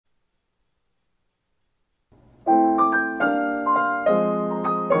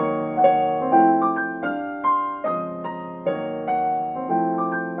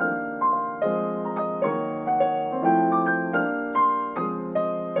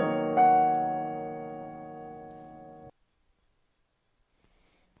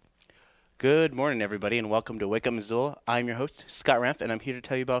Good morning, everybody, and welcome to Wake Up Missoula. I'm your host, Scott Ramp, and I'm here to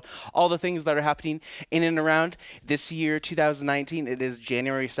tell you about all the things that are happening in and around this year, 2019. It is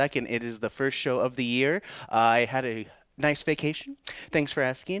January 2nd. It is the first show of the year. I had a nice vacation. Thanks for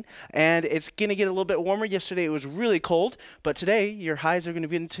asking. And it's going to get a little bit warmer. Yesterday it was really cold, but today your highs are going to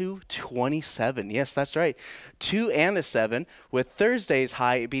be into 27. Yes, that's right. 2 and a 7, with Thursday's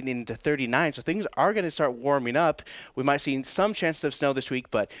high being into 39. So things are going to start warming up. We might see some chances of snow this week,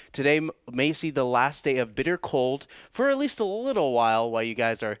 but today may see the last day of bitter cold for at least a little while you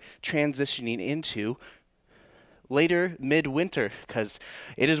guys are transitioning into later midwinter, because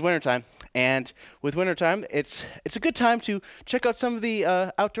it is wintertime. And with wintertime, it's a good time to check out some of the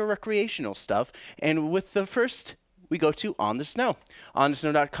outdoor recreational stuff. And with the first, we go to On the Snow.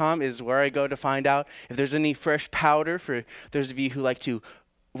 OnTheSnow.com is where I go to find out if there's any fresh powder for those of you who like to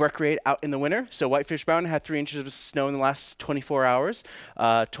recreate out in the winter. So Whitefish Mountain had 3 inches of snow in the last 24 hours,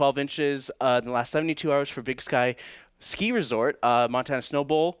 12 inches in the last 72 hours for Big Sky Ski Resort. Montana Snow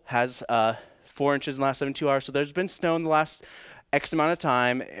Bowl has 4 inches in the last 72 hours. So there's been snow in the last X amount of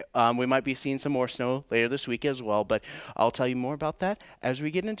time. We might be seeing some more snow later this week as well, but I'll tell you more about that as we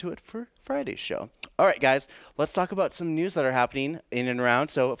get into it for Friday's show. All right, guys, let's talk about some news that are happening in and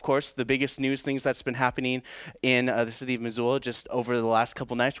around. So, of course, the biggest news things that's been happening in the city of Missoula just over the last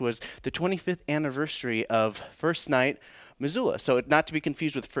couple nights was the 25th anniversary of First Night Missoula. So not to be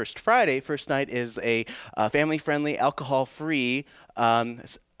confused with First Friday. First Night is a family-friendly, alcohol-free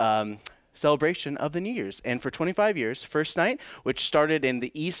celebration of the New Year's. And for 25 years, First Night, which started in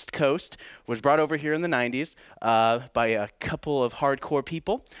the East Coast, was brought over here in the 90s by a couple of hardcore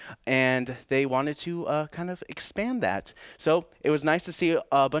people, and they wanted to kind of expand that. So it was nice to see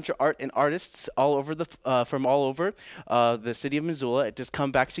a bunch of art and artists all over from all over the city of Missoula just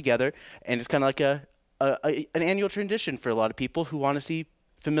come back together, and it's kind of like an annual tradition for a lot of people who want to see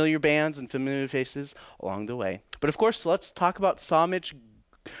familiar bands and familiar faces along the way. But of course, let's talk about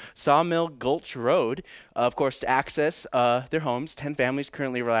Sawmill Gulch Road. Of course, to access their homes, 10 families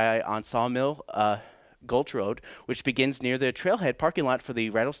currently rely on Sawmill Gulch Road, which begins near the trailhead parking lot for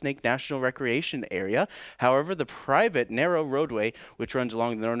the Rattlesnake National Recreation Area. However, the private narrow roadway, which runs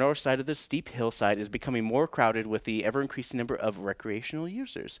along the north side of the steep hillside, is becoming more crowded with the ever-increasing number of recreational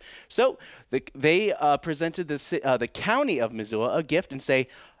users. So they presented the county of Missoula a gift and say,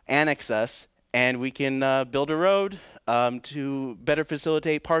 annex us, and we can build a road to better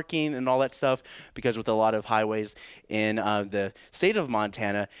facilitate parking and all that stuff, because with a lot of highways in the state of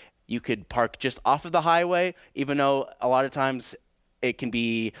Montana, you could park just off of the highway, even though a lot of times it can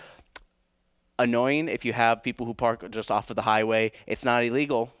be annoying if you have people who park just off of the highway. It's not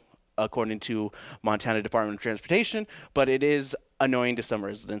illegal, according to Montana Department of Transportation, but it is annoying to some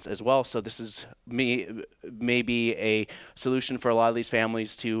residents as well. So this is maybe a solution for a lot of these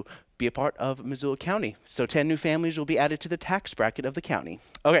families to be a part of Missoula County. So 10 new families will be added to the tax bracket of the county.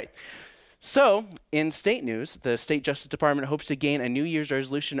 Okay. So, in state news, the State Justice Department hopes to gain a New Year's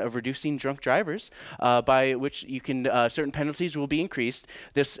resolution of reducing drunk drivers, by which you can certain penalties will be increased.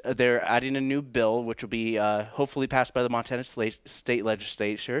 They're adding a new bill, which will be hopefully passed by the Montana State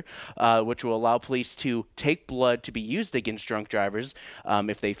Legislature, which will allow police to take blood to be used against drunk drivers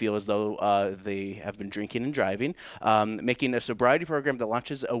if they feel as though they have been drinking and driving, making a sobriety program that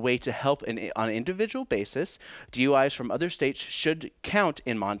launches a way to help on an individual basis. DUIs from other states should count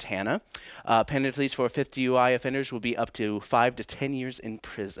in Montana. Penalties for 5th DUI offenders will be up to 5 to 10 years in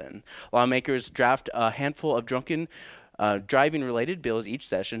prison. Lawmakers draft a handful of drunken driving-related bills each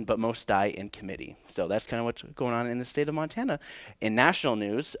session, but most die in committee. So that's kind of what's going on in the state of Montana. In national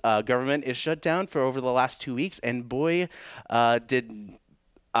news, government is shut down for over the last 2 weeks, and boy,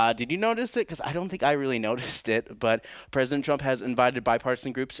 did you notice it? Because I don't think I really noticed it, but President Trump has invited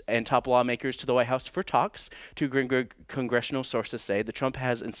bipartisan groups and top lawmakers to the White House for talks. Two congressional sources say that Trump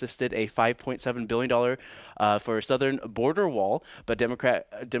has insisted a $5.7 billion for a southern border wall, but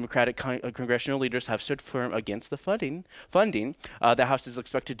Democratic congressional leaders have stood firm against the funding. The House is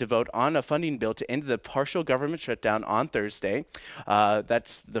expected to vote on a funding bill to end the partial government shutdown on Thursday.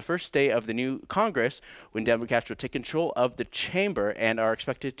 That's the first day of the new Congress, when Democrats will take control of the chamber and are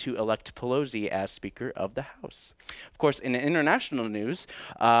expected to elect Pelosi as Speaker of the House. Of course, in international news,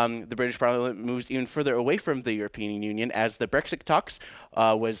 the British Parliament moves even further away from the European Union as the Brexit talks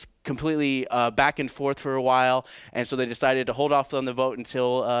was completely back and forth for a while, and so they decided to hold off on the vote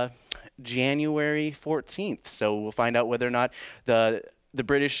until January 14th. So we'll find out whether or not the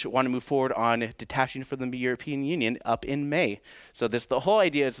British want to move forward on detaching from the European Union up in May. So the whole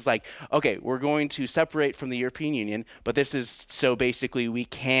idea is like, okay, we're going to separate from the European Union, but this is so basically we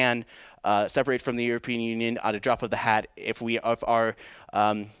can separate from the European Union at a drop of the hat if our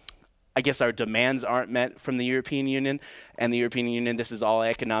I guess our demands aren't met from the European Union. And the European Union, this is all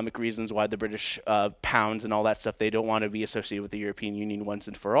economic reasons why the British pounds and all that stuff, they don't want to be associated with the European Union once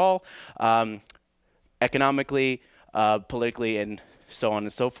and for all. Economically, politically, and so on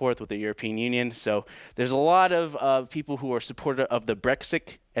and so forth with the European Union. So there's a lot of people who are supportive of the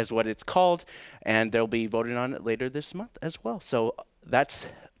Brexit, as what it's called, and they'll be voting on it later this month as well. So that's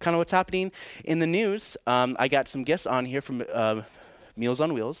kind of what's happening in the news. I got some guests on here from Meals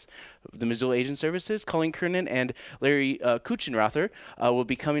on Wheels, the Missoula Aging Services. Colleen Kernan and Larry Kuchenrother will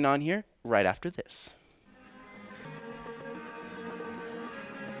be coming on here right after this.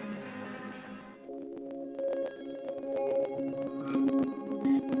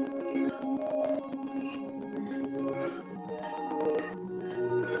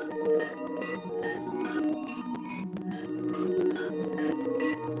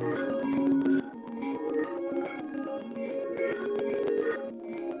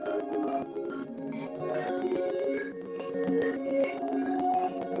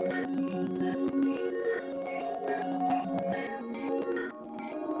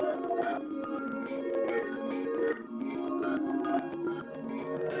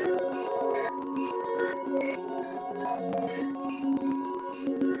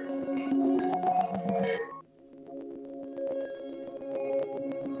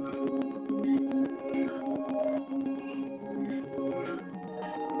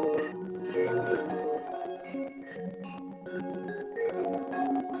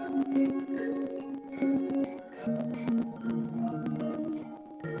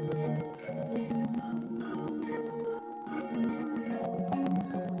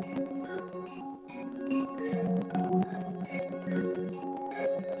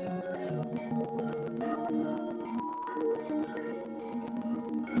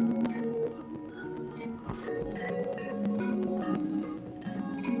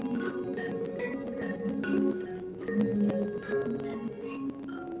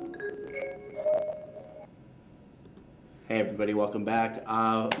 Hey everybody, welcome back.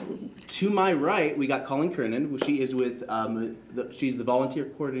 To my right, we got Colleen Kernan. She is with, she's the volunteer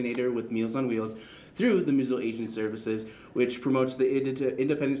coordinator with Meals on Wheels through the Missoula Aging Services, which promotes the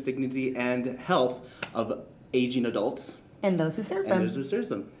independence, dignity, and health of aging adults. And those who serve them. And those who serve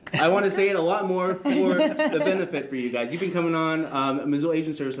them. I want to say it a lot more for the benefit for you guys. You've been coming on, Missoula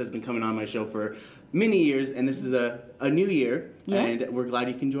Aging Service has been coming on my show for many years, and this is a new year, and we're glad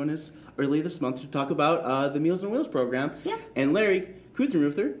you can join us early this month to talk about the Meals on Wheels program. Yeah. And Larry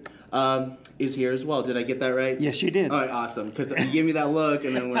Kuchenrother is here as well. Did I get that right? Yes, you did. All right, awesome. Because you gave me that look,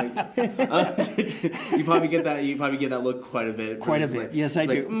 and then like, you probably get that. You probably get that look quite a bit. Quite a bit. Like, yes, I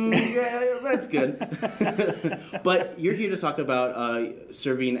do. Yeah, that's good. But you're here to talk about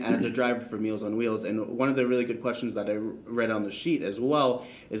serving as a driver for Meals on Wheels, and one of the really good questions that I read on the sheet as well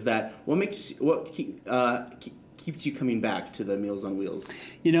is that what keeps you coming back to the Meals on Wheels?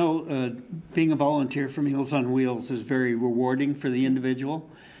 You know, being a volunteer for Meals on Wheels is very rewarding for the individual,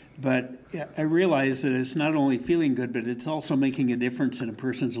 but I realize that it's not only feeling good, but it's also making a difference in a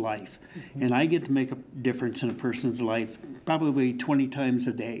person's life. Mm-hmm. And I get to make a difference in a person's life probably 20 times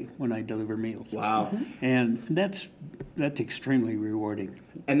a day when I deliver meals. Wow. Mm-hmm. And that's extremely rewarding.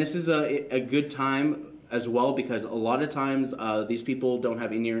 And this is a good time as well, because a lot of times these people don't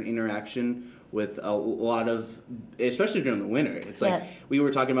have any interaction with a lot of, especially during the winter. It's like, we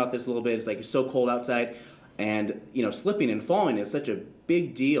were talking about this a little bit, it's like it's so cold outside, and you know, slipping and falling is such a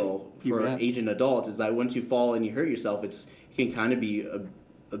big deal for aging adults, is that once you fall and you hurt yourself, it can kind of be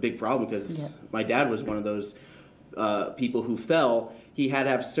a big problem, because my dad was one of those people who fell. He had to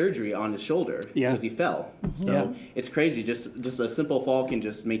have surgery on his shoulder because he fell. Mm-hmm. So it's crazy, just a simple fall can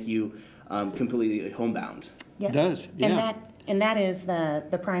just make you completely homebound. It does, yeah. And that is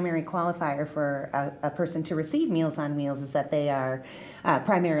the primary qualifier for a person to receive Meals on Wheels, is that they are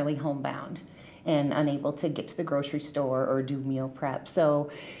primarily homebound and unable to get to the grocery store or do meal prep.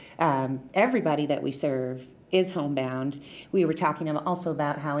 So everybody that we serve is homebound. We were talking also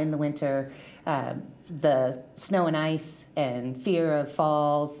about how in the winter the snow and ice and fear of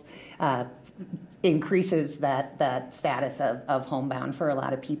falls increases that status of homebound for a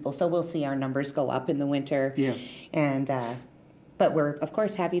lot of people. So we'll see our numbers go up in the winter. Yeah. And but we're of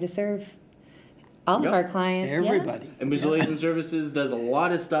course happy to serve all of our clients. Everybody. And Missoula Aging Services does a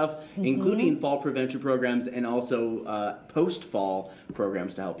lot of stuff, including fall prevention programs and also post-fall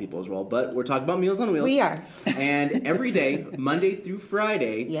programs to help people as well. But we're talking about Meals on Wheels. We are. And every day, Monday through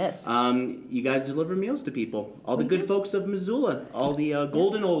Friday, you guys deliver meals to people. All the good folks of Missoula, all the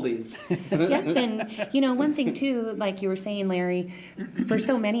golden oldies. And you know, one thing too, like you were saying, Larry, for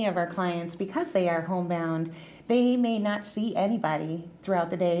so many of our clients, because they are homebound, they may not see anybody throughout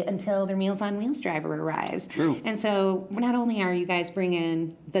the day until their Meals on Wheels driver arrives. True. And so not only are you guys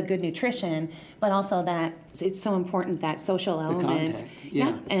bringing the good nutrition, but also that it's so important, that social element. contact,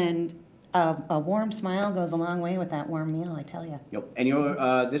 yeah. And a warm smile goes a long way with that warm meal, I tell you. Yep.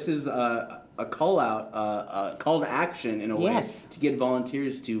 And this is a call out, a call to action in a way Yes. to get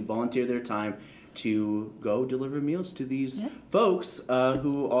volunteers to volunteer their time to go deliver meals to these folks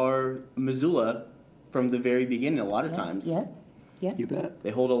who are Missoula from the very beginning. A lot of times, You bet.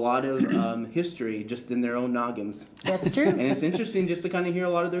 they hold a lot of history just in their own noggins. That's true. And it's interesting just to kind of hear a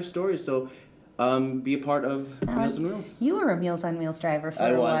lot of their stories. So be a part of Meals on Wheels. You were a Meals on Wheels driver for I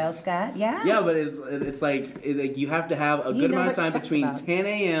a was. while, Scott. Yeah. Yeah, but it's like you have to have a you good know amount of what time to talk between about. 10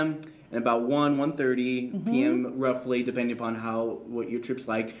 a.m. and about 1:30 p.m. roughly, depending upon what your trip's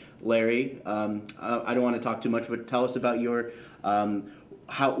like. Larry, I don't want to talk too much, but tell us about your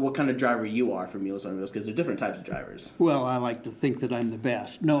what kind of driver you are for Meals on Wheels, because there are different types of drivers. Well, I like to think that I'm the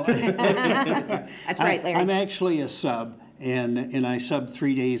best. No, That's right, Larry. I'm actually a sub, and I sub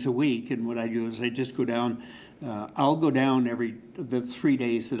 3 days a week. And what I do is I just go down. I'll go down the 3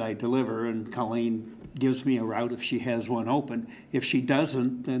 days that I deliver, and Colleen gives me a route if she has one open. If she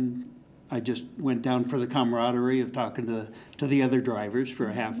doesn't, then I just went down for the camaraderie of talking to the other drivers for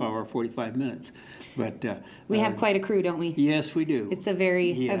a half hour, 45 minutes. But we have quite a crew, don't we? yes, we do. It's a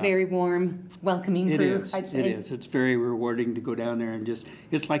very warm, welcoming It crew, is. I'd say. It is. It's very rewarding to go down there and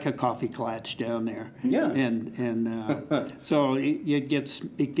it's like a coffee clutch down there. Yeah. And so it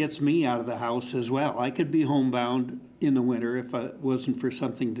gets me out of the house as well. I could be homebound in the winter if it wasn't for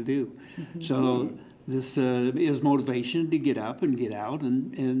something to do. So this is motivation to get up and get out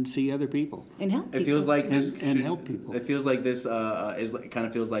and see other people. And help people. It feels like this And help people. It feels like this kind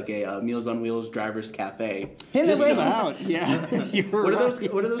of feels like a Meals on Wheels driver's cafe. Just about, yeah. What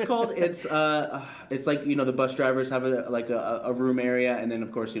are those called? It's like, the bus drivers have a room area, and then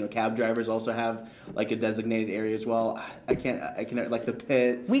of course cab drivers also have like a designated area as well. I can't like the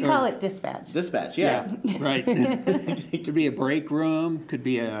pit. We call it dispatch. Dispatch, yeah. Right. Could be a break room, could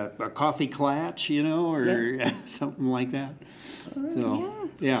be a coffee clutch, or something like that. So,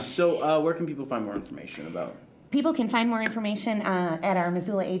 yeah. So where can people find more information about? People can find more information at our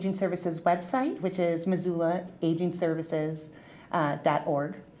Missoula Aging Services website, which is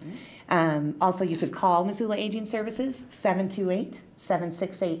missoulaagingservices.org. Also, you could call Missoula Aging Services,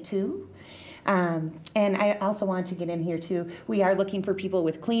 728-7682. And I also want to get in here, too. We are looking for people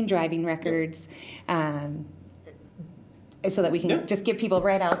with clean driving records, so that we can just give people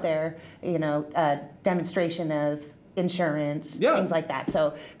right out there, a demonstration of insurance, things like that.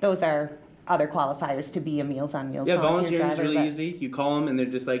 So those are other qualifiers to be a Meals on Wheels volunteer volunteering driver. is really easy. You call them and they're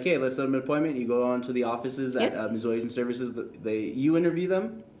just like, hey, let's set up an appointment. You go on to the offices at Missoula Aging Services. You interview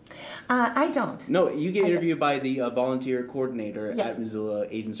them? I don't. No, you get interviewed by the volunteer coordinator at Missoula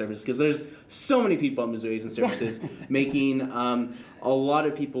Aging Services, because there's so many people at Missoula Aging Services making a lot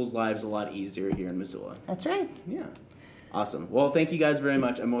of people's lives a lot easier here in Missoula. That's right. Yeah. Awesome. Well, thank you guys very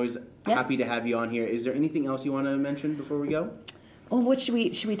much. I'm always happy to have you on here. Is there anything else you want to mention before we go? Well, what should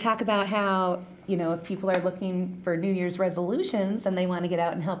we talk about? How if people are looking for New Year's resolutions and they want to get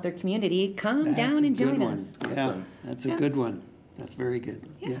out and help their community, come down and join us. Yeah, Awesome. that's a good one. That's very good.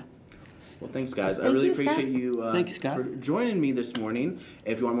 Yeah. Well, thanks, guys. I Thank really you, Scott. appreciate you Thanks, Scott. for joining me this morning.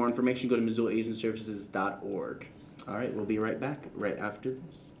 If you want more information, go to MissoulaAgingServices.org. All right, we'll be right back right after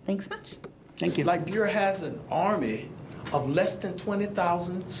this. Thanks much. Thank you. Liberia has an army of less than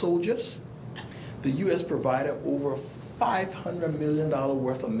 20,000 soldiers. The U.S. provided over $500 million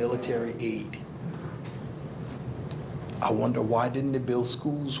worth of military aid. I wonder, why didn't they build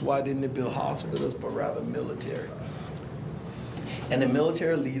schools? Why didn't they build hospitals, but rather military? And the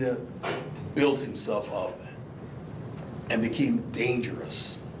military leader built himself up and became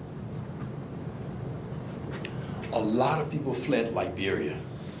dangerous. A lot of people fled Liberia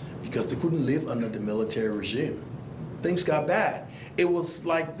because they couldn't live under the military regime. Things got bad. It was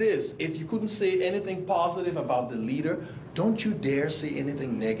like this: if you couldn't say anything positive about the leader, don't you dare say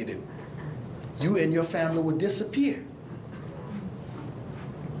anything negative. You and your family would disappear.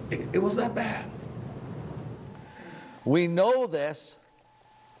 It was that bad. We know this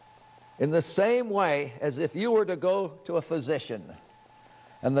in the same way as if you were to go to a physician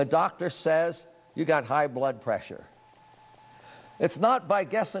and the doctor says you got high blood pressure. It's not by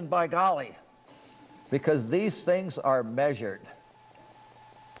guess and by golly, because these things are measured.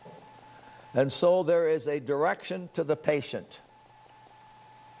 And so there is a direction to the patient.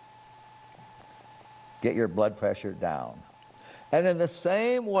 Get your blood pressure down. And in the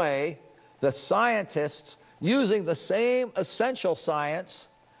same way, the scientists, using the same essential science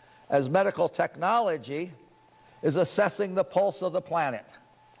as medical technology, is assessing the pulse of the planet.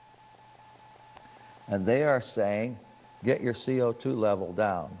 And they are saying, get your CO2 level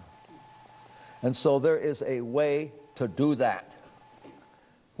down. And so there is a way to do that.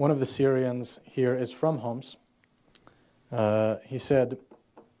 One of the Syrians here is from Homs. He said,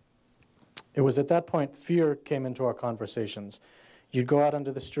 it was at that point fear came into our conversations. You'd go out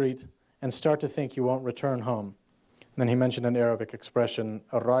onto the street and start to think you won't return home. And then he mentioned an Arabic expression,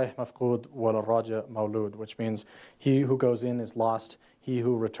 "Ar-raih mafqud wal raja mawlud," which means he who goes in is lost, he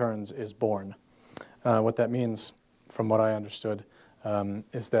who returns is born. What that means, from what I understood,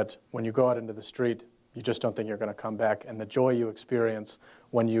 is that when you go out into the street, you just don't think you're going to come back, and the joy you experience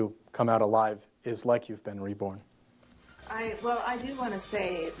when you come out alive is like you've been reborn. I do want to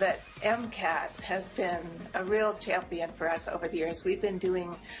say that MCAT has been a real champion for us over the years. We've been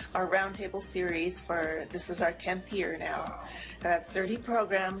doing our roundtable series this is our 10th year now. That's 30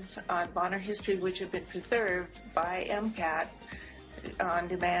 programs on Bonner history which have been preserved by MCAT on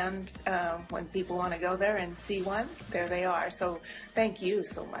demand. When people want to go there and see one, there they are. So thank you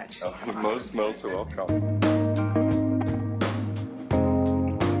so much. Most welcome.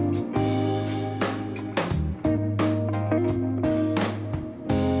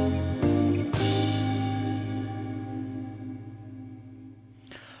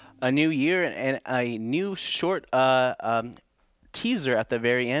 A new year and a new short teaser at the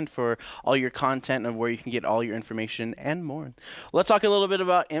very end for all your content of where you can get all your information and more. Let's talk a little bit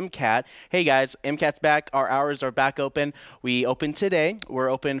about MCAT. Hey guys, MCAT's back. Our hours are back open. We open today. We're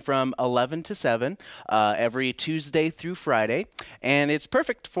open from 11 to 7 every Tuesday through Friday. And it's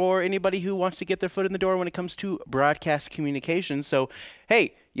perfect for anybody who wants to get their foot in the door when it comes to broadcast communication. So,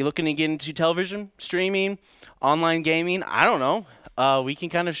 hey, you looking to get into television, streaming, online gaming? I don't know. We can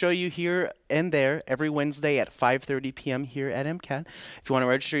kind of show you here and there every Wednesday at 5:30 p.m. here at MCAT. If you want to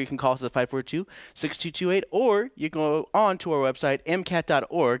register, you can call us at 542-6228, or you can go on to our website,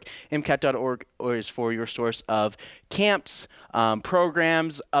 MCAT.org. MCAT.org is for your source of camps,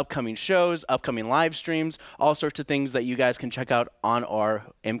 programs, upcoming shows, upcoming live streams, all sorts of things that you guys can check out on our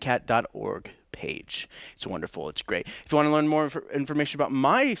MCAT.org page. It's wonderful. It's great. If you want to learn more information about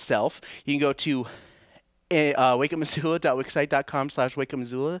myself, you can go to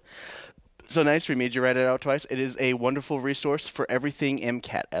wakeupmissoula.wixsite.com/wakeupmissoula. So nice, we made you write it out twice. It is a wonderful resource for everything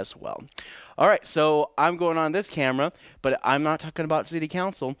MCAT as well. All right, so I'm going on this camera, but I'm not talking about City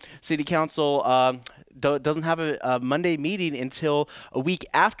Council. City Council doesn't have a Monday meeting until a week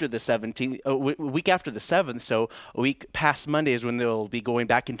after the 17th, a week after the 7th. So a week past Monday is when they'll be going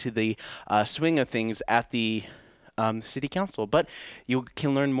back into the swing of things at the City Council. But you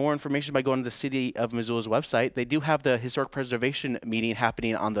can learn more information by going to the City of Missoula's website. They do have the Historic Preservation meeting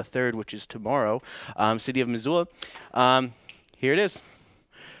happening on the 3rd, which is tomorrow. City of Missoula. Here it is.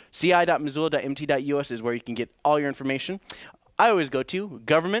 ci.missoula.mt.us is where you can get all your information. I always go to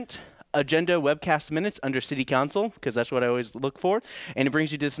Government Agenda Webcast Minutes under City Council, because that's what I always look for, and it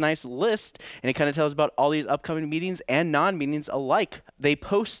brings you to this nice list, and it kind of tells about all these upcoming meetings and non-meetings alike. They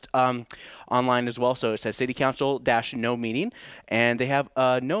post online as well, so it says City Council-no meeting, and they have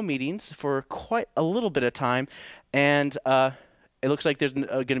no meetings for quite a little bit of time, and it looks like there's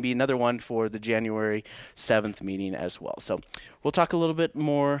going to be another one for the January 7th meeting as well. So we'll talk a little bit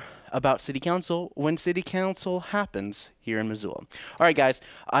more about City Council when City Council happens here in Missoula. All right, guys,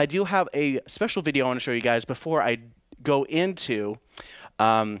 I do have a special video I want to show you guys before I go into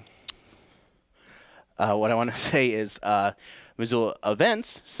what I want to say is Missoula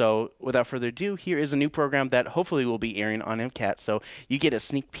events. So without further ado, here is a new program that hopefully will be airing on MCAT. So you get a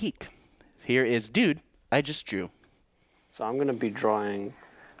sneak peek. Here is Dude, I Just Drew. So I'm going to be drawing...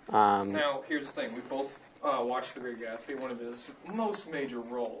 Now, here's the thing. We both watched The Great Gatsby, one of his most major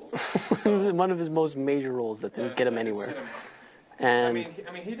roles. So. One of his most major roles that didn't get him anywhere. Cinema. And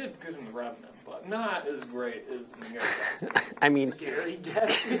I mean, he did good in The Revenant, but not as great as Gary Gatsby. I mean... Gary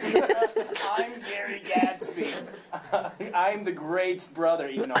Gatsby. I'm Gary Gatsby. I'm the great's brother,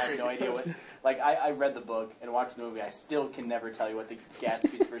 even though I have no idea what... Like, I read the book and watched the movie. I still can never tell you what the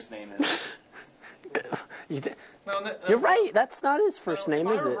Gatsby's first name is. You're right. That's not his first name,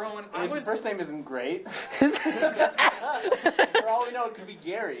 is it? His first name isn't great. For all we know, it could be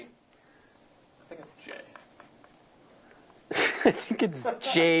Gary. I think it's Jay. I think it's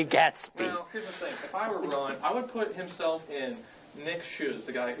Jay Gatsby. Now, here's the thing. If I were Ron, I would put himself in Nick's shoes,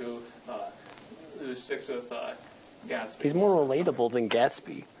 the guy who sticks with Gatsby. He's more relatable than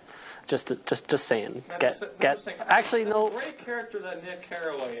Gatsby. Just saying. Actually, no. The great character that Nick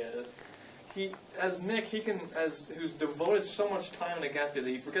Carraway is. Who's devoted so much time to Gatsby that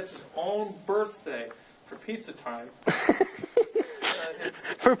he forgets his own birthday for pizza time.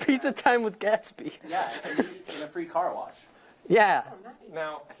 for pizza time with Gatsby. Yeah, and a free car wash. Yeah.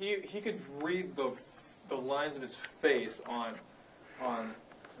 Now he could read the lines of his face on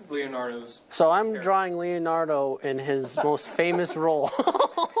Leonardo's. So I'm drawing Leonardo in his most famous role,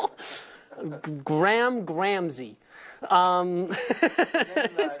 Graham Gramsci. I don't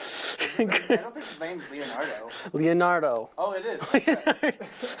think his name's Leonardo. Leonardo. Oh, it is.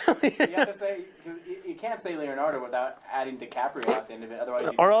 You have to say, you can't say Leonardo without adding DiCaprio at the end of it, otherwise.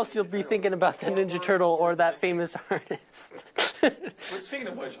 Or else you'll be thinking about the Ninja Turtle or that famous artist. But speaking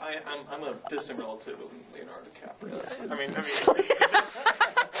of which, I'm a distant relative of Leonardo DiCaprio. I mean,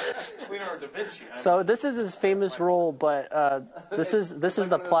 Leonardo da Vinci. So this is his famous role, but this is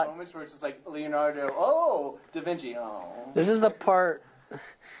the plot. Moments where it's just like Leonardo, oh, da Vinci, oh. This is the part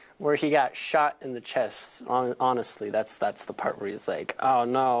where he got shot in the chest. Honestly, that's the part where he's like, oh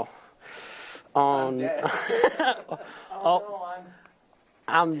no, I'm dead.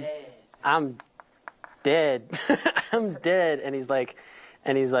 I'm dead. I'm dead. And he's like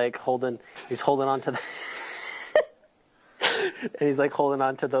holding on to the and he's like holding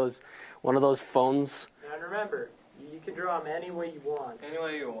on to one of those phones. And remember, you can draw him any way you want. Any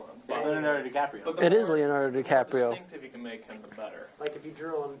way you want. It's Leonardo DiCaprio. It is Leonardo DiCaprio. The more distinctive you can make him, the better. Like if you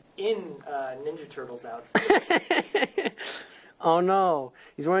drew him in Ninja Turtles outfit. Oh no,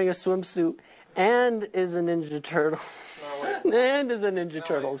 he's wearing a swimsuit and is a Ninja Turtle. No, wait. And is a Ninja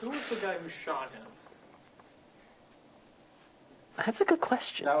Turtles. Who was the guy who shot him? That's a good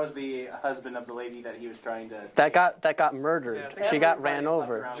question. That was the husband of the lady that he was trying to. That got murdered. Yeah, she got ran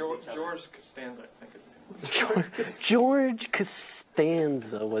over. George Costanza, I think his name. George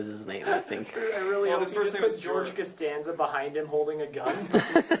Costanza was his name, I think. I really hope his you first just name is put George Costanza behind him holding a gun.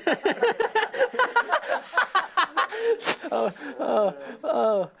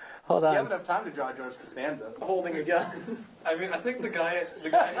 Hold on. You have enough time to draw George Costanza holding a gun. I mean, I think the guy who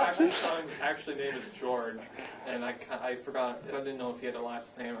actually shot him actually name is George, and I forgot. I didn't know if he had a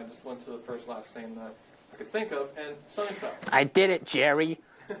last name. I just went to the first last name that I could think of, and Sonny fell. I did it, Jerry.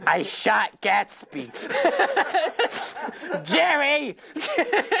 I shot Gatsby. Jerry!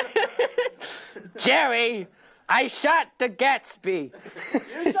 Jerry! I shot the Gatsby.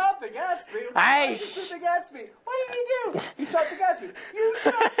 You shot the Gatsby? Why did you shoot the Gatsby? What did you do? You shot the Gatsby. You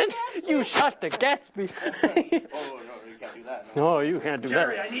shot the Gatsby. You shot the Gatsby. Oh, no, you can't do that. No, you can't do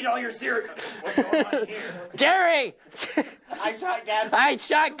Jerry, that. I need all your cereal. What's going on here? Jerry! I shot Gatsby. I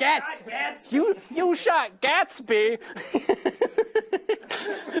shot Gatsby. You shot Gatsby.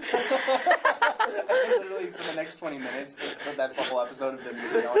 Literally for the next 20 minutes, that's the whole episode of them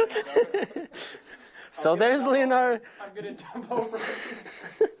yelling at each other. So there's Leonardo. I'm going to jump over.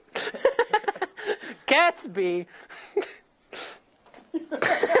 Gatsby.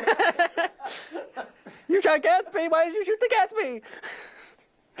 You shot Gatsby. Why did you shoot the Gatsby?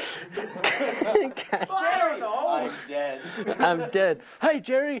 Jerry! I'm dead. I'm dead. Hey,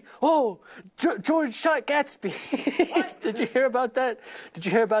 Jerry. Oh, George shot Gatsby. Did you hear about that? Did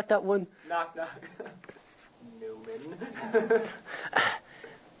you hear about that one? Knock, knock. Newman.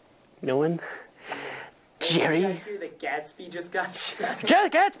 No one? Jerry? You guys hear that Gatsby just got shot?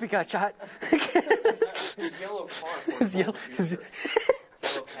 Gatsby got shot. His yellow car. Yellow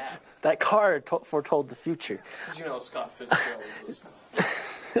cat. That car foretold the future. Because you know Scott Fitzgerald was.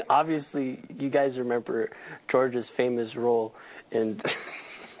 Obviously, you guys remember George's famous role in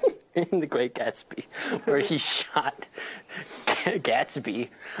in The Great Gatsby, where he shot Gatsby.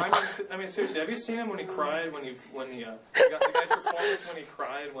 I mean, seriously, have you seen him when he cried when he got the guy's performance when he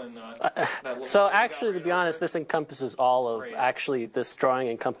cried when So actually, to be honest, this encompasses all of this drawing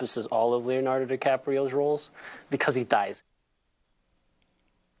encompasses all of Leonardo DiCaprio's roles because he dies.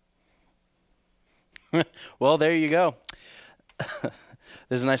 Well, there you go.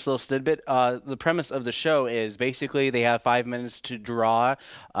 There's a nice little tidbit. The premise of the show is basically they have 5 minutes to draw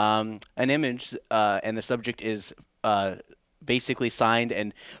an image, and the subject is basically signed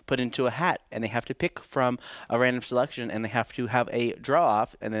and put into a hat, and they have to pick from a random selection, and they have to have a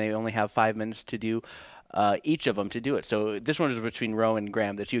draw-off, and then they only have 5 minutes to do each of them to do it. So this one is between Roe and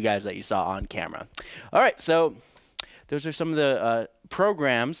Graham, the two guys that you saw on camera. All right, so those are some of the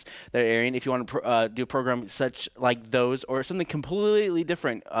programs that are airing. If you want to do a program such like those or something completely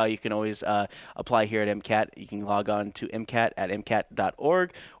different, you can always apply here at MCAT. You can log on to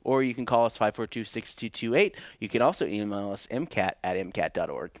MCAT@MCAT.org, or you can call us 542-6228. You can also email us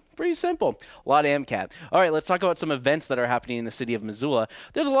MCAT@MCAT.org. Pretty simple. A lot of MCAT. All right, let's talk about some events that are happening in the city of Missoula.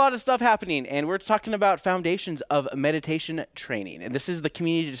 There's a lot of stuff happening, and we're talking about foundations of meditation training. And this is the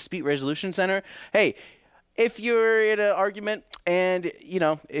Community Dispute Resolution Center. Hey, if you're in an argument and, you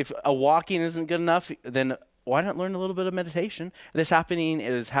know, if a walking isn't good enough, then why not learn a little bit of meditation? This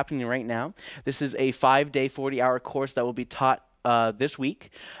is happening right now. This is a 5-day, 40-hour course that will be taught this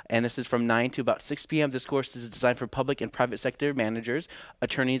week, and this is from 9 to about 6 p.m. This course is designed for public and private sector managers,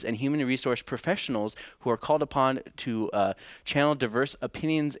 attorneys, and human resource professionals who are called upon to channel diverse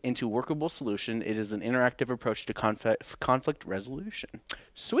opinions into workable solution. It is an interactive approach to conflict resolution.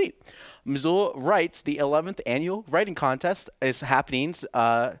 Sweet. Missoula Writes, the 11th annual writing contest, is happening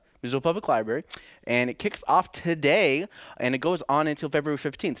Missoula Public Library, and it kicks off today, and it goes on until February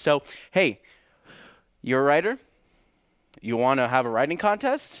 15th. So, hey, you're a writer? You want to have a writing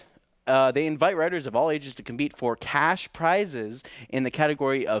contest? They invite writers of all ages to compete for cash prizes in the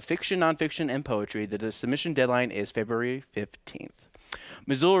category of fiction, nonfiction, and poetry. The submission deadline is February 15th.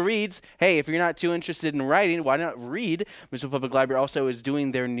 Missoula Reads, hey, if you're not too interested in writing, why not read? Missoula Public Library also is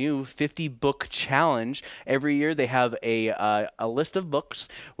doing their new 50-book challenge. Every year they have a list of books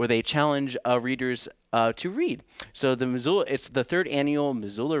where they challenge readers to read. So it's the 3rd annual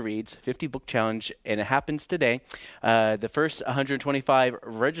Missoula Reads 50-book challenge, and it happens today. The first 125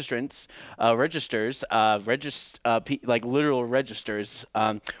 like literal registers,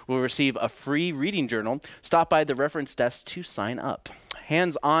 will receive a free reading journal. Stop by the reference desk to sign up.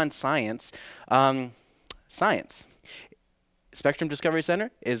 Hands-on science. Science. Spectrum Discovery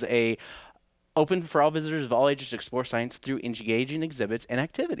Center is open for all visitors of all ages to explore science through engaging exhibits and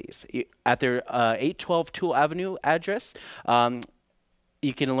activities. At their 812 Tool Avenue address,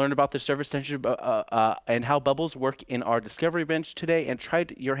 you can learn about the surface tension and how bubbles work in our Discovery Bench today, and try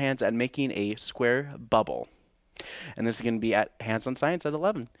your hands at making a square bubble. And this is going to be at Hands on Science at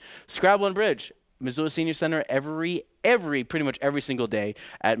 11. Scrabble and Bridge. Missoula Senior Center pretty much every single day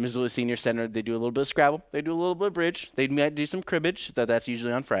at Missoula Senior Center. They do a little bit of Scrabble. They do a little bit of Bridge. They might do some cribbage. That's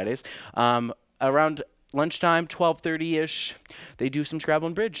usually on Fridays. Around lunchtime, 12:30-ish, they do some Scrabble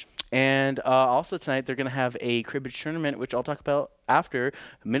and Bridge. And also tonight, they're going to have a cribbage tournament, which I'll talk about after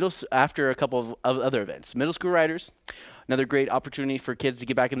a couple of other events. Middle school writers, another great opportunity for kids to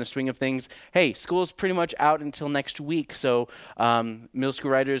get back in the swing of things. Hey, school's pretty much out until next week, so middle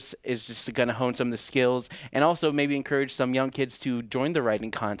school writers is just going to hone some of the skills, and also maybe encourage some young kids to join the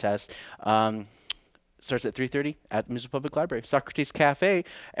writing contest. Starts at 3:30 at Missoula Public Library. Socrates Cafe,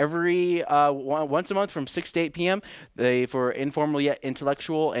 every once a month from 6 to 8 p.m. For informal yet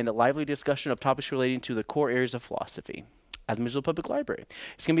intellectual and a lively discussion of topics relating to the core areas of philosophy at the Missoula Public Library.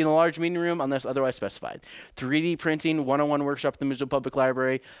 It's going to be in the large meeting room unless otherwise specified. 3D printing, one-on-one workshop at the Missoula Public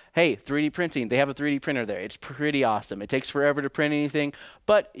Library. Hey, 3D printing, they have a 3D printer there. It's pretty awesome. It takes forever to print anything,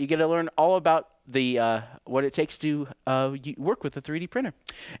 but you get to learn all about what it takes to work with a 3D printer.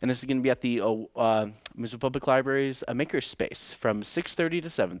 And this is going to be at the Missoula Public Library's Makerspace from 6:30 to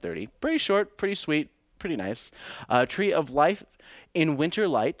 7:30. Pretty short, pretty sweet, pretty nice. Tree of Life in Winter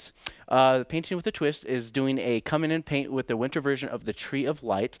Light. Painting with a Twist is doing a come in and paint with the winter version of the Tree of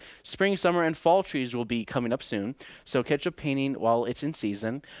Light. Spring, summer, and fall trees will be coming up soon, so catch up painting while it's in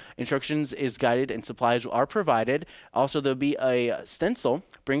season. Instructions is guided and supplies are provided. Also, there'll be a stencil.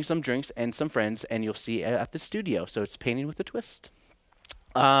 Bring some drinks and some friends, and you'll see it at the studio. So it's Painting with a Twist.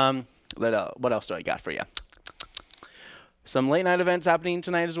 What else do I got for you? Some late night events happening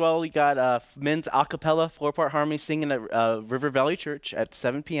tonight as well. We got men's a cappella 4-part harmony singing at River Valley Church at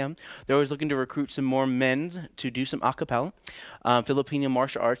 7 p.m. They're always looking to recruit some more men to do some a cappella. Filipino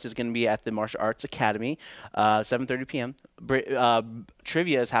martial arts is going to be at the Martial Arts Academy, 7:30 p.m.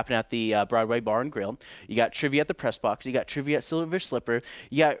 Trivia is happening at the Broadway Bar and Grill. You got trivia at the Press Box. You got trivia at Silver Slipper.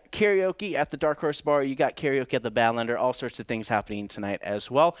 You got karaoke at the Dark Horse Bar. You got karaoke at the Badlander. All sorts of things happening tonight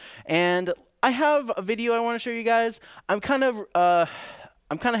as well. And I have a video I want to show you guys. I'm kind of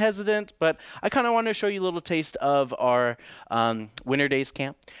hesitant, but I kind of want to show you a little taste of our Winter Days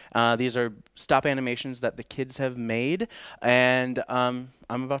camp. These are stop animations that the kids have made, and I'm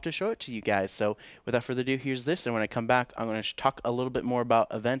about to show it to you guys. So without further ado, here's this, and when I come back, I'm going to talk a little bit more about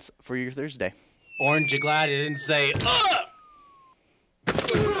events for your Thursday. Orange, you glad you didn't say,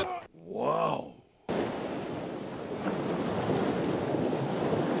 Whoa.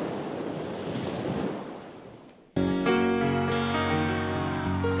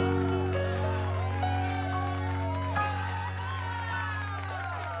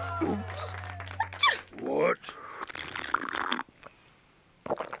 What?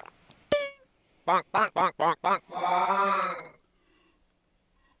 Bonk, bonk, bonk, bonk, bonk, bonk.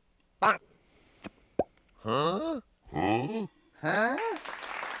 Bonk. Huh? Huh? Huh?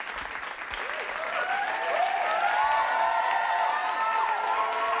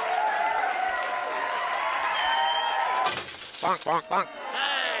 Bonk, bonk, bonk.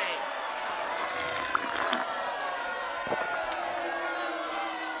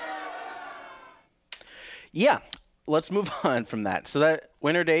 Yeah, let's move on from that. So that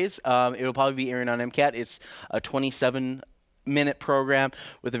Winter Days, it'll probably be airing on MCAT. It's a 27-minute program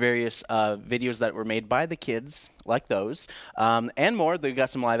with the various videos that were made by the kids, like those, and more. They've got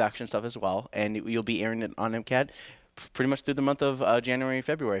some live action stuff as well, and you'll be airing it on MCAT pretty much through the month of January and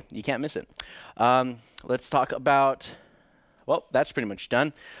February. You can't miss it. Let's talk about... Well, that's pretty much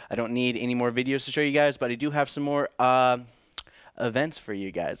done. I don't need any more videos to show you guys, but I do have some more events for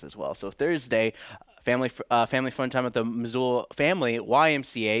you guys as well. So Thursday, family fun time at the Missoula Family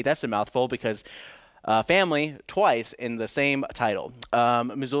YMCA. That's a mouthful because family twice in the same title.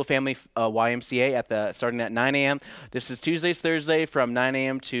 Missoula Family YMCA starting at 9 a.m. This is Tuesdays, Thursday from 9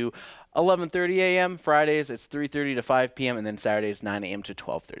 a.m. to 11:30 a.m. Fridays, it's 3:30 to 5 p.m. And then Saturdays, 9 a.m. to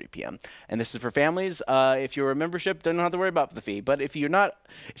 12:30 p.m. And this is for families. If you're a membership, don't have to worry about the fee. But if you're not,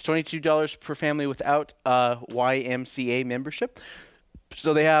 it's $22 per family without YMCA membership.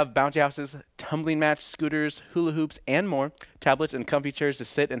 So they have bouncy houses, tumbling match, scooters, hula hoops, and more. Tablets and comfy chairs to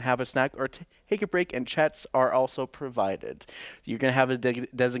sit and have a snack or take a break, and chats are also provided. You're going to have a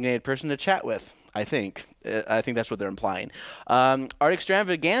designated person to chat with, I think. I think that's what they're implying. Art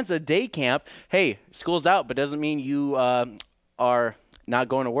Extravaganza Day Camp. Hey, school's out, but doesn't mean you are not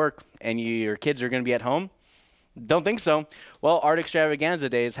going to work and your kids are going to be at home. Don't think so. Well, Art Extravaganza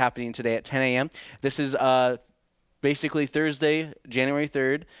Day is happening today at 10 a.m. This is basically Thursday, January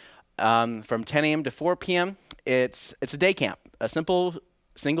 3rd, from 10 a.m. to 4 p.m. It's a day camp, a simple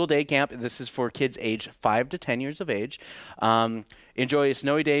single day camp. This is for kids age 5 to 10 years of age. Enjoy a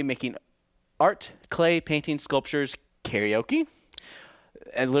snowy day making art, clay, painting, sculptures, karaoke.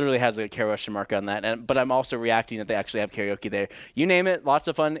 It literally has a question mark on that, but I'm also reacting that they actually have karaoke there. You name it, lots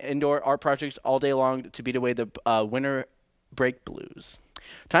of fun indoor art projects all day long to beat away the winter break blues.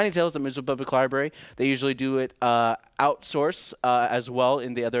 Tiny Tales at Missoula Public Library. They usually do it outsource as well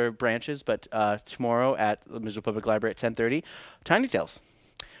in the other branches, but tomorrow at the Missoula Public Library at 10:30. Tiny Tales.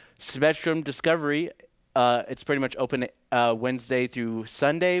 Spectrum Discovery. It's pretty much open Wednesday through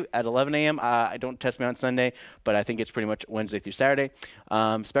Sunday at 11 a.m. I don't test me on Sunday, but I think it's pretty much Wednesday through Saturday.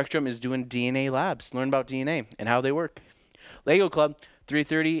 Spectrum is doing DNA labs. Learn about DNA and how they work. Lego Club,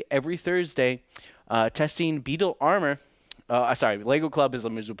 3:30 every Thursday. Testing beetle armor. Lego Club is the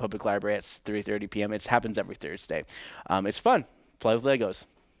Missoula Public Library at 3:30 p.m. It happens every Thursday. It's fun. Play with Legos.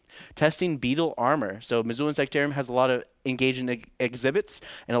 Testing beetle armor. So Missoula Insectarium has a lot of engaging exhibits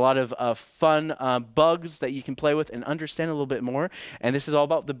and a lot of fun bugs that you can play with and understand a little bit more. And this is all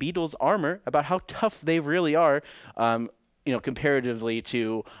about the beetle's armor, about how tough they really are, comparatively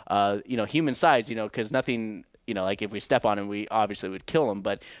to, human size, because nothing, like if we step on them, we obviously would kill them,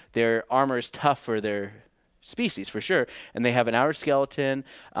 but their armor is tough for their species for sure. And they have an outer skeleton,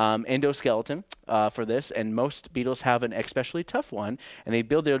 endoskeleton for this, and most beetles have an especially tough one, and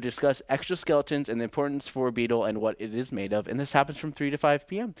they'll discuss exoskeletons and the importance for a beetle and what it is made of, and this happens from 3 to 5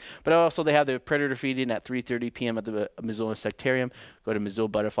 p.m. But also they have the predator feeding at 3:30 p.m. at the Missoula Insectarium. Go to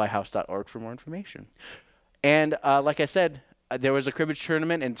MissoulaButterflyHouse.org for more information. And like I said, there was a cribbage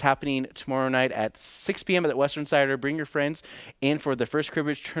tournament, and it's happening tomorrow night at 6 p.m. at the Western Cider. Bring your friends in for the first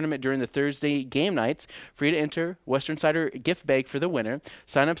cribbage tournament during the Thursday game nights. Free to enter. Western Cider gift bag for the winner.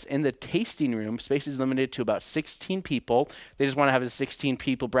 Sign-ups in the tasting room. Space is limited to about 16 people. They just want to have a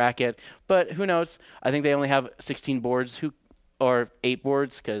 16-people bracket, but who knows? I think they only have 16 boards, or 8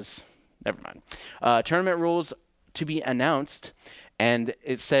 boards, because never mind. Tournament rules to be announced, and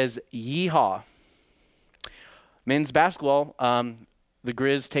it says yeehaw. Men's basketball, the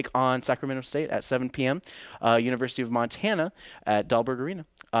Grizz take on Sacramento State at 7 p.m. University of Montana at Dahlberg Arena.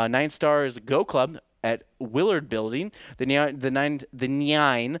 9 Stars Go Club at Willard Building. The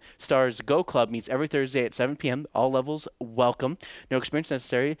Nine Stars Go Club meets every Thursday at 7 p.m. All levels welcome. No experience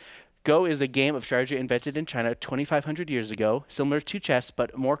necessary. Go is a game of strategy invented in China 2,500 years ago, similar to chess,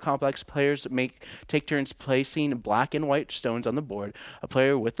 but more complex. Players take turns placing black and white stones on the board. A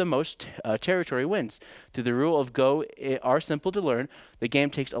player with the most territory wins. Through the rule of Go are simple to learn. The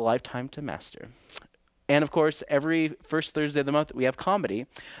game takes a lifetime to master. And of course, every first Thursday of the month, we have comedy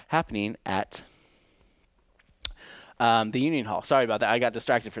happening at the Union Hall. Sorry about that. I got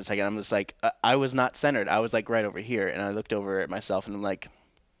distracted for a second. I'm just like, I was not centered. I was like right over here, and I looked over at myself, and I'm like,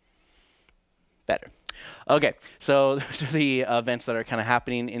 better. Okay, so those are the events that are kind of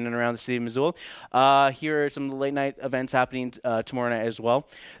happening in and around the city of Missoula. Here are some of the late night events happening tomorrow night as well.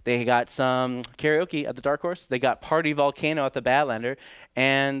 They got some karaoke at the Dark Horse. They got Party Volcano at the Badlander,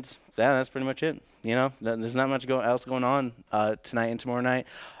 and that's pretty much it. There's not much else going on tonight and tomorrow night,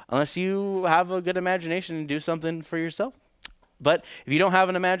 unless you have a good imagination and do something for yourself. But if you don't have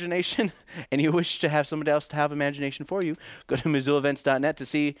an imagination and you wish to have somebody else to have imagination for you, go to MissoulaEvents.net to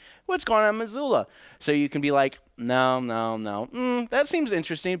see what's going on in Missoula. So you can be like, no, that seems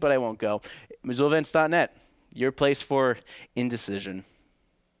interesting, but I won't go. MissoulaEvents.net, your place for indecision.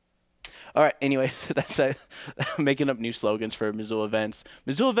 All right, anyways, that's making up new slogans for Missoula Events.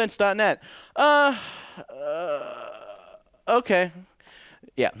 MissoulaEvents.net. Okay.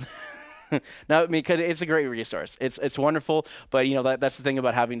 Yeah. No, I mean, 'cause it's a great resource. It's wonderful, but you know that's the thing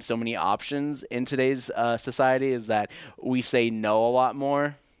about having so many options in today's society is that we say no a lot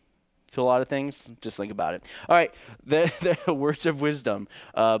more to a lot of things. Just think about it. All right, the words of wisdom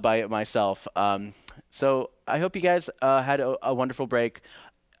by myself. So I hope you guys had a wonderful break.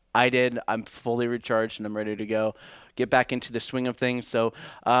 I did. I'm fully recharged and I'm ready to go. Get back into the swing of things. So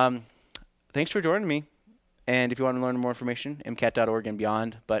thanks for joining me. And if you want to learn more information, MCAT.org and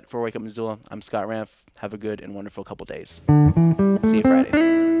beyond. But for Wake Up Missoula, I'm Scott Ramf. Have a good and wonderful couple days. See you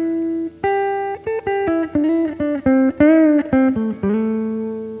Friday.